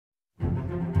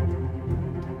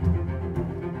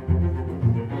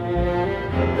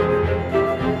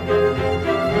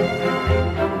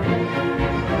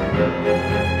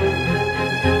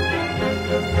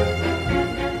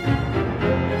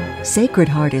Sacred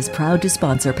Heart is proud to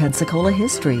sponsor Pensacola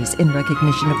Histories in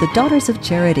recognition of the Daughters of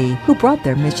Charity who brought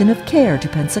their mission of care to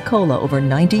Pensacola over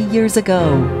 90 years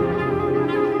ago.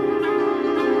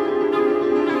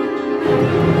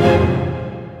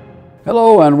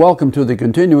 Hello and welcome to the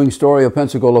continuing story of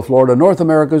Pensacola, Florida, North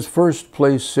America's first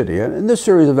place city. And in this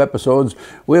series of episodes,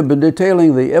 we have been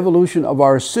detailing the evolution of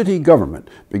our city government,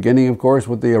 beginning, of course,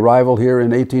 with the arrival here in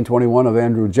 1821 of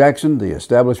Andrew Jackson, the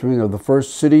establishment of the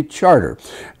first city charter,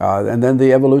 and then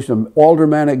the evolution of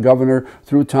aldermanic governor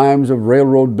through times of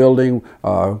railroad building,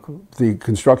 the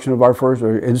construction of our first,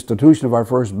 or institution of our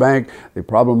first bank, the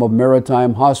problem of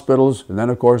maritime hospitals, and then,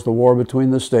 of course, the war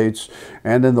between the states.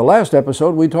 And in the last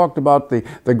episode, we talked about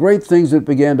the great things that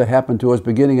began to happen to us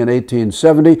beginning in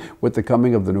 1870 with the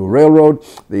coming of the new railroad,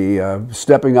 the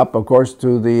stepping up, of course,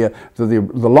 to the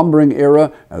lumbering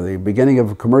era, the beginning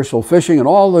of commercial fishing, and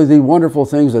all of the wonderful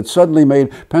things that suddenly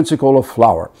made Pensacola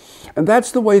flower. And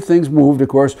that's the way things moved, of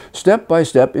course, step by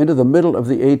step into the middle of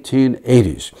the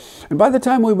 1880s. And by the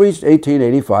time we reached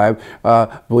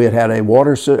 1885, we had had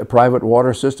a private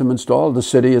water system installed. The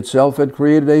city itself had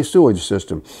created a sewage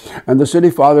system. And the city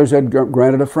fathers had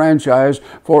granted a franchise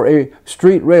for a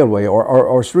street railway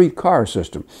or streetcar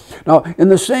system. Now, in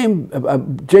the same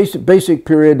basic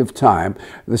period of time,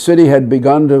 the city had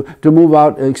begun to move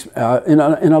out in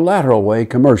a lateral way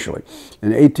commercially.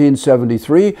 In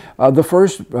 1873, the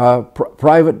first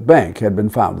private bank had been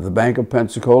founded, the Bank of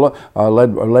Pensacola,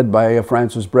 led by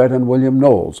Francis Brett and William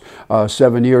Knowles.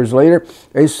 7 years later,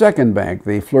 a second bank,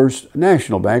 the First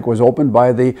National Bank, was opened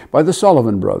by the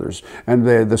Sullivan brothers, and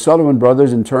the Sullivan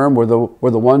brothers, in turn, were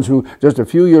the ones who just a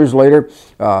few years later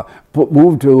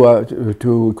moved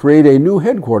to create a new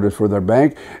headquarters for their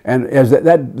bank, and as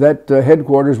that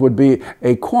headquarters would be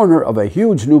a corner of a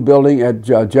huge new building at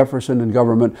Jefferson and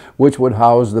Government, which would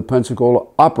house the Pensacola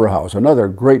Opera House, another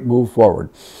great move forward.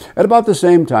 At about the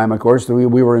same time, of course, we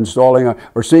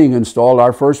were seeing installed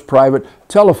our first private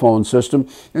telephone system,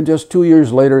 and just 2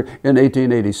 years later, in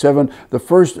 1887, the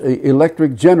first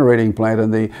electric generating plant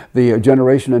and the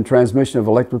generation and transmission of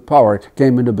electric power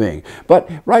came into being. But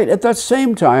right at that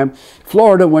same time,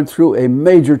 Florida went through a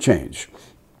major change.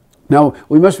 Now,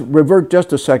 we must revert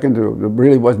just a second to, it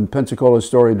really wasn't Pensacola's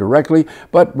story directly,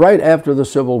 but right after the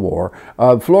Civil War,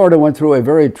 Florida went through a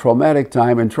very traumatic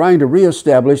time in trying to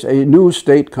reestablish a new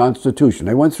state constitution.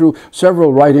 They went through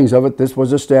several writings of it. This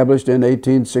was established in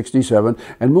 1867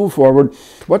 and moved forward,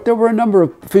 but there were a number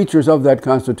of features of that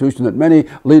constitution that many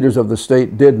leaders of the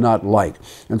state did not like.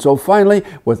 And so finally,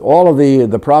 with all of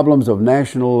the problems of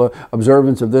national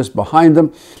observance of this behind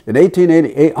them, in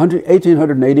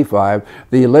 1885,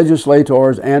 the legislators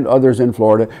and others in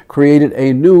Florida created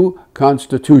a new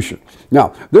constitution.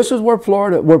 Now, this is where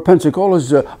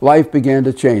Pensacola's life began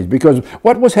to change, because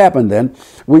what was happened then,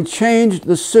 we changed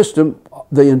the system,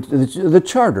 the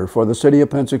charter for the city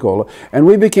of Pensacola, and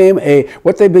we became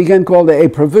what they began called a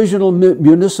provisional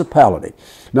municipality.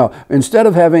 Now, instead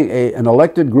of having an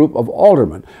elected group of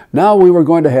aldermen, now we were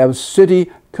going to have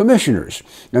city commissioners,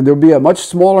 and there would be a much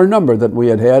smaller number than we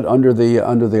had under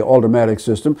the aldermanic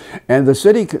system, and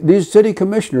these city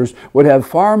commissioners would have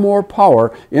far more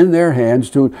power in their hands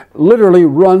to literally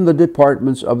run the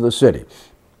departments of the city.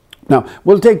 Now,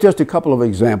 we'll take just a couple of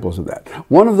examples of that.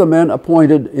 One of the men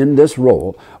appointed in this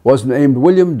role was named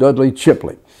William Dudley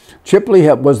Chipley.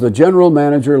 Chipley was the general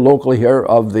manager locally here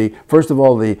of first of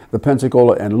all, the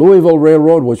Pensacola and Louisville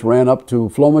Railroad, which ran up to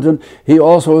Flomaton. He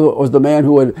also was the man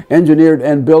who had engineered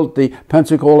and built the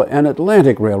Pensacola and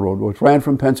Atlantic Railroad, which ran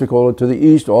from Pensacola to the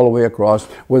east all the way across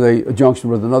with a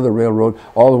junction with another railroad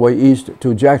all the way east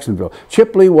to Jacksonville.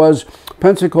 Chipley was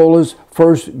Pensacola's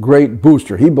first great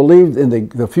booster. He believed in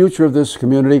the future of this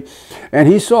community, and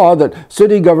he saw that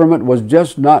city government was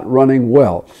just not running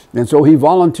well. And so he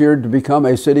volunteered to become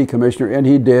a city commissioner, and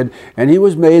he did, and he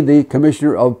was made the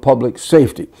commissioner of public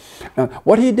safety.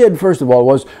 What he did, first of all,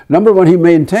 was, number one, he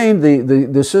maintained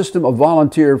the system of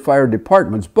volunteer fire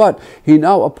departments, but he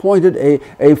now appointed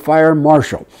a fire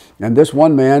marshal. And this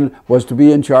one man was to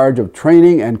be in charge of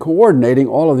training and coordinating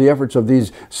all of the efforts of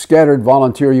these scattered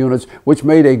volunteer units, which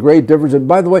made a great difference. And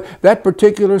by the way, that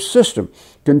particular system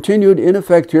continued in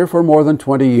effect here for more than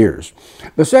 20 years.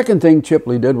 The second thing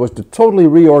Chipley did was to totally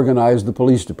reorganize the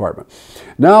police department.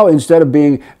 Now, instead of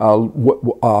being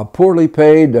poorly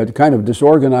paid, kind of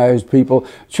disorganized people,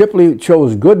 Chipley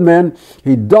chose good men.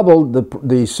 He doubled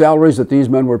the salaries that these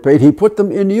men were paid. He put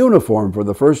them in uniform for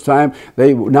the first time.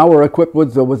 They now were equipped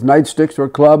with nightsticks or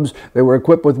clubs. They were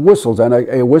equipped with whistles and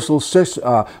a whistle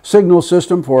signal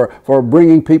system for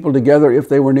bringing people together if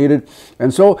they were needed.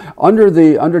 And so, under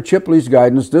Chipley's guidance,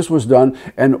 guidance, this was done,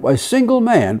 and a single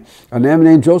man, a man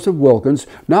named Joseph Wilkins,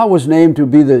 now was named to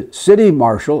be the city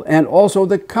marshal and also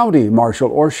the county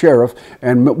marshal or sheriff,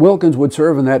 and Wilkins would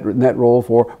serve in that role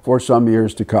for some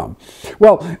years to come.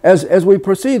 Well, as we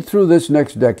proceed through this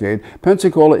next decade,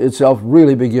 Pensacola itself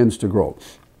really begins to grow.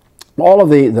 All of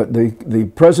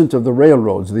the presence of the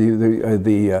railroads,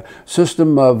 the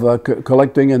system of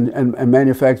collecting and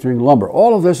manufacturing lumber,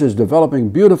 all of this is developing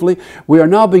beautifully. We are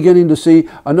now beginning to see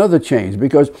another change,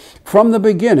 because from the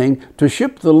beginning, to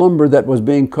ship the lumber that was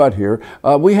being cut here,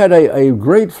 we had a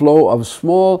great flow of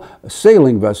small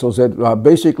sailing vessels that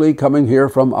basically coming here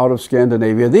from out of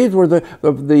Scandinavia. These were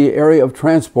the area of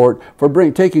transport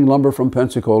for taking lumber from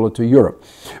Pensacola to Europe.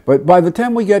 But by the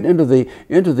time we get into the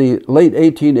late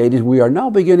 1880s, we are now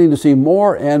beginning to see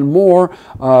more and more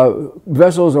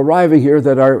vessels arriving here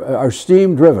that are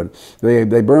steam driven.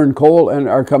 They burn coal and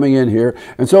are coming in here.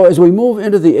 And so as we move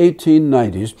into the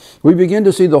 1890s, we begin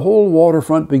to see the whole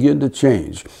waterfront begin to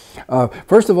change.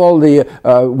 First of all,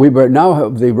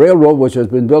 the railroad, which has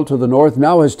been built to the north,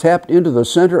 now has tapped into the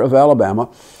center of Alabama,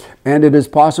 and it is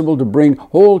possible to bring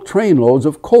whole trainloads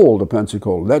of coal to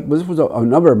Pensacola. This was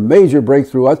another major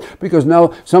breakthrough us, because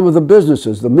now some of the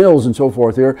businesses, the mills and so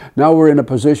forth here, now we're in a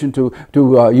position to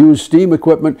use steam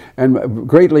equipment and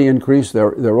greatly increase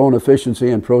their own efficiency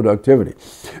and productivity.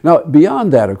 Now,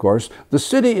 beyond that, of course, the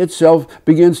city itself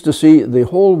begins to see the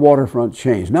whole waterfront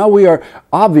change. Now we are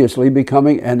obviously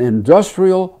becoming an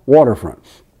industrial waterfront.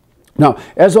 Now,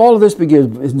 as all of this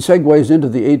begins and segues into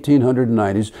the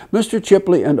 1890s, Mr.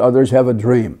 Chipley and others have a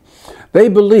dream. They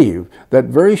believe that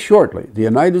very shortly the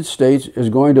United States is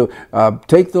going to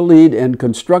take the lead in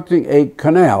constructing a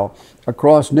canal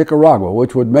across Nicaragua,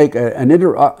 which would make an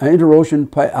interocean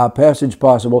passage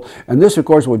possible. And this, of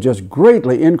course, would just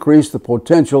greatly increase the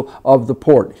potential of the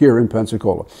port here in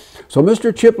Pensacola. So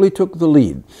Mr. Chipley took the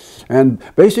lead. And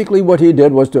basically what he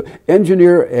did was to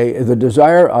engineer the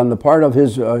desire on the part of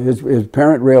his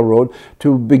parent railroad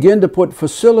to begin to put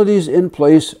facilities in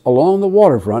place along the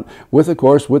waterfront with, of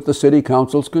course, with the city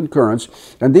council's concurrence.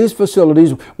 And these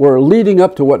facilities were leading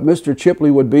up to what Mr.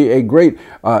 Chipley would be a great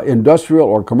industrial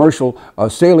or commercial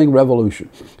sailing revolution.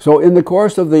 So in the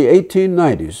course of the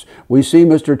 1890s, we see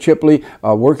Mr. Chipley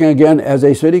working again as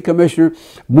a city commissioner,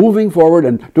 moving forward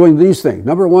and doing these things.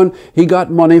 Number one, he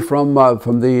got money from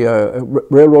the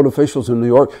railroad officials in New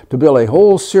York to build a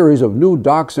whole series of new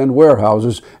docks and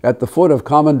warehouses at the foot of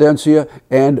Commandencia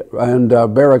and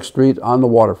Barrack Street on the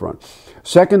waterfront.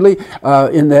 Secondly,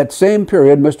 in that same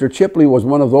period, Mr. Chipley was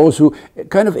one of those who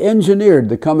kind of engineered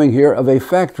the coming here of a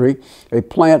factory, a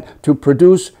plant to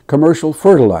produce commercial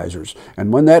fertilizers.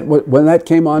 And when that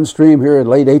came on stream here in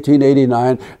late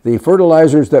 1889, the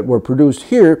fertilizers that were produced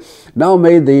here now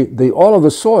made all of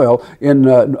the soil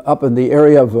up in the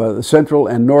area of central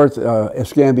and north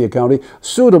Escambia County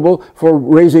suitable for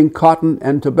raising cotton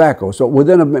and tobacco. So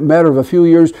within a matter of a few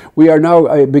years, we are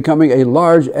now becoming a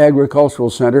large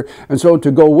agricultural center. And so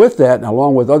to go with that,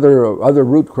 along with other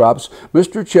root crops,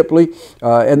 Mr. Chipley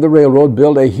and the railroad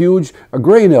built a huge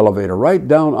grain elevator right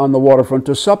down on the waterfront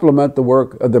to supplement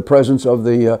the presence of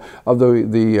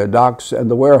the docks and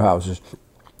the warehouses.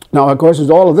 Now, of course, as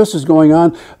all of this is going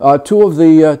on, two of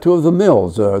the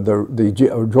mills,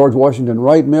 the George Washington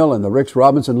Wright Mill and the Ricks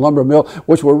Robinson Lumber Mill,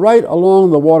 which were right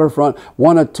along the waterfront,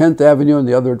 one at 10th Avenue and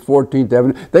the other at 14th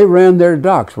Avenue, they ran their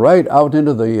docks right out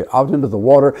into the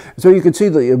water. So you can see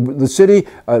the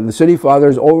city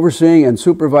fathers overseeing and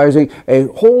supervising a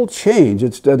whole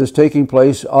change that is taking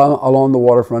place along the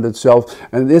waterfront itself,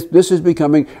 and this is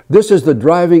the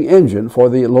driving engine for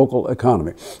the local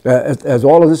economy. As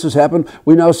all of this has happened,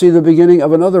 we now see the beginning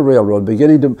of another railroad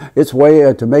beginning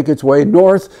to make its way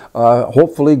north,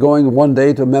 hopefully going one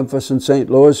day to Memphis and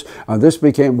St. Louis. This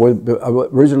became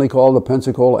originally called the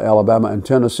Pensacola, Alabama and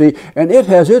Tennessee, and it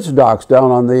has its docks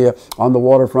down on the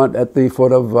waterfront at the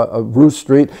foot of Ruth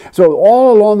Street. So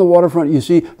all along the waterfront, you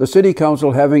see the city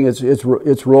council having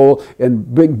its role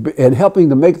in helping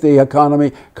to make the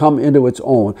economy come into its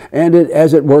own, and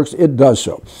as it works, it does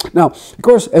so. Now, of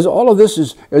course, as all of this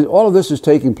is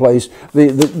taking place,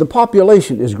 the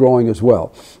population is growing as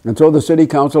well. And so the city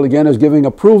council again is giving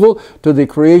approval to the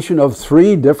creation of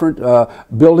 3 different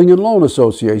building and loan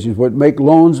associations which make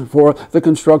loans for the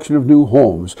construction of new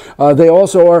homes. They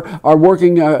also are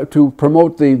working to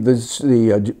promote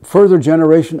the further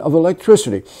generation of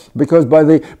electricity, because by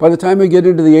the time we get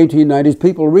into the 1890s,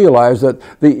 people realize that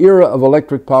the era of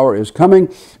electric power is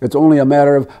coming. It's only a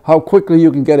matter of how quickly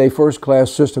you can get a first-class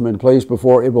system in place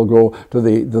before it will go to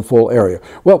the full area.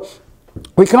 Well,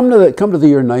 We come to the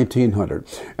year 1900,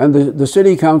 and the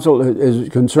city council is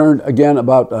concerned again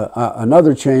about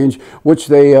another change, which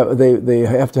they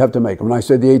have to make. When I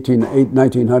say the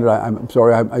 1900, I'm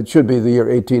sorry, it should be the year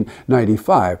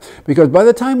 1895, because by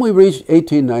the time we reach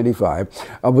 1895,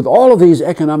 with all of these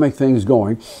economic things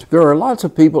going, there are lots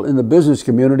of people in the business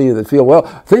community that feel, well,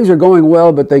 things are going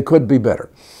well, but they could be better,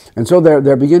 and so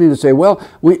they're beginning to say, well,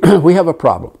 we have a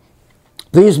problem.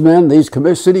 These men, these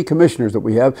city commissioners that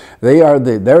we have, they're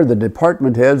the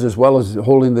department heads as well as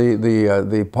holding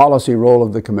the policy role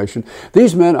of the commission.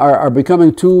 These men are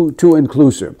becoming too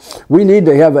inclusive. We need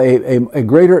to have a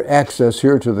greater access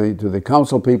here to the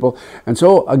council people. And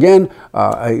so again,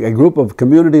 a group of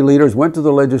community leaders went to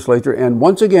the legislature, and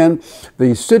once again,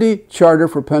 the city charter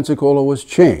for Pensacola was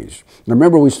changed. Now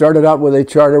remember, we started out with a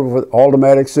charter with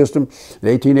automatic system. In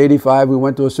 1885, we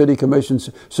went to a city commission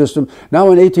system. Now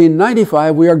in 1895,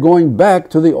 we are going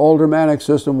back to the aldermanic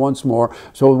system once more.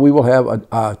 So we will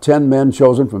have 10 men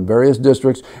chosen from various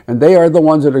districts, and they are the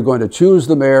ones that are going to choose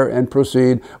the mayor and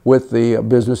proceed with the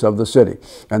business of the city.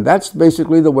 And that's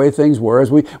basically the way things were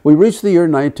as we reached the year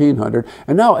 1900,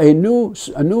 and now a new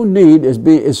need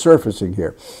is surfacing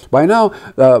here. By now,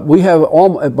 we have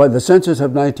by the census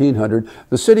of 1900,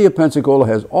 the city of Pensacola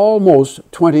has almost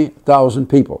 20,000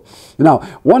 people. Now,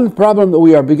 one problem that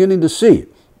we are beginning to see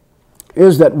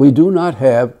is that we do not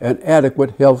have an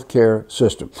adequate health care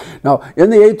system. Now, in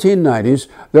the 1890s,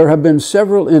 there have been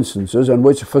several instances in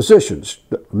which physicians,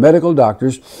 medical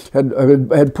doctors,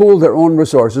 had pooled their own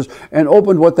resources and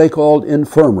opened what they called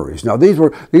infirmaries. Now, these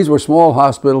were small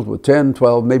hospitals with 10,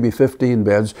 12, maybe 15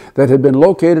 beds that had been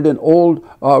located in old,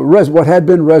 what had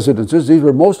been residences. These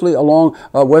were mostly along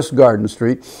West Garden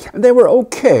Street, and they were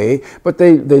okay, but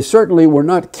they certainly were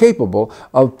not capable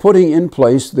of putting in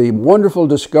place the wonderful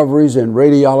discoveries in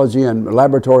radiology and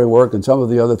laboratory work and some of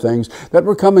the other things that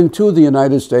were coming to the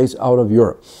United States out of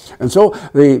Europe. And so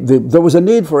there was a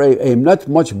need for a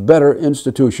much better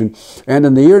institution. And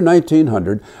in the year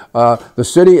 1900, the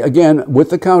city, again, with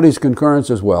the county's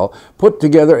concurrence as well, put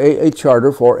together a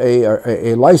charter for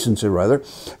a licensing, rather,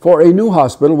 for a new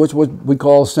hospital, which we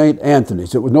call St.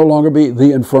 Anthony's. It would no longer be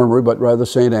the infirmary, but rather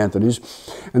St. Anthony's.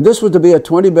 And this was to be a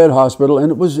 20-bed hospital,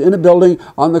 and it was in a building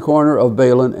on the corner of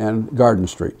Balin and Garden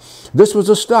Street. This was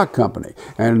a stock company,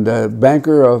 and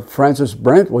banker Francis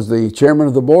Brent was the chairman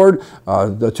of the board.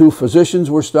 The two physicians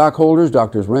were stockholders,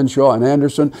 Drs. Renshaw and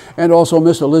Anderson, and also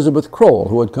Miss Elizabeth Kroll,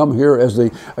 who had come here as a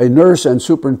nurse and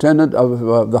superintendent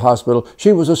of the hospital.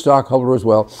 She was a stockholder as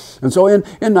well. And so in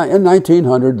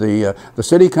 1900, the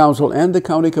city council and the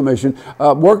county commission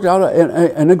worked out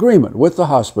an agreement with the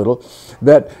hospital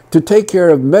that to take care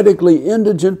of medically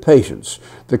indigent patients,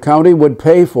 the county would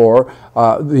pay for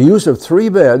the use of 3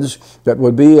 beds that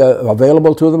would be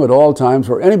available to them at all times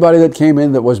for anybody that came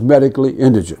in that was medically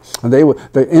indigent. And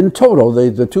in total,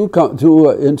 the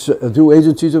two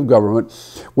agencies of government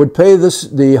would pay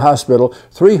the hospital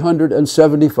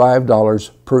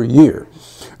 $375 per year.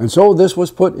 And so this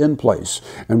was put in place.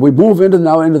 And we move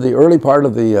now into the early part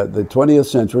of the 20th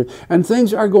century, and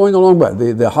things are going along well.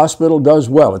 The hospital does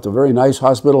well. It's a very nice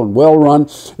hospital and well run.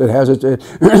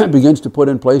 It begins to put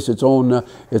in place its own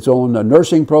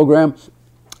nursing program.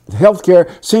 Healthcare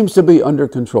seems to be under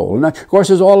control. And of course,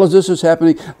 as all of this is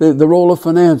happening, the role of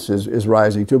finance is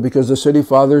rising too, because the city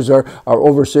fathers are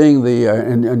overseeing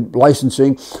and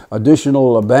licensing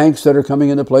additional banks that are coming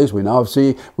into place. We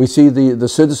see the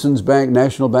Citizens Bank,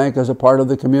 National Bank as a part of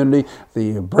the community.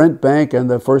 The Brent Bank and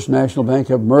the First National Bank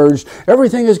have merged.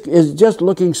 Everything is just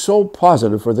looking so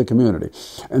positive for the community.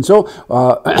 And so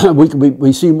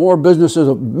we see more businesses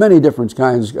of many different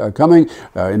kinds coming.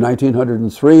 In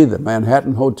 1903, the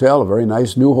Manhattan Hotel, a very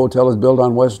nice new hotel, is built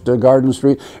on West Garden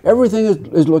Street. Everything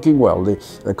is looking well.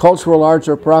 The cultural arts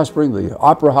are prospering. The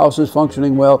opera house is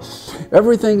functioning well.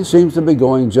 Everything seems to be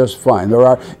going just fine. There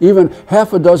are even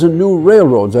half a dozen new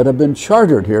railroads that have been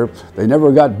chartered here. They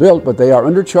never got built, but they are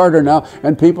under charter now,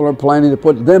 and people are planning to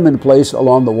put them in place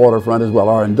along the waterfront as well.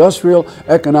 Our industrial,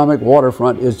 economic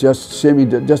waterfront is just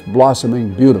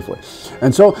blossoming beautifully.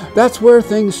 And so that's where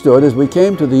things stood as we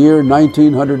came to the year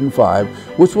 1905,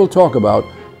 which we'll talk about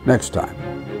next time.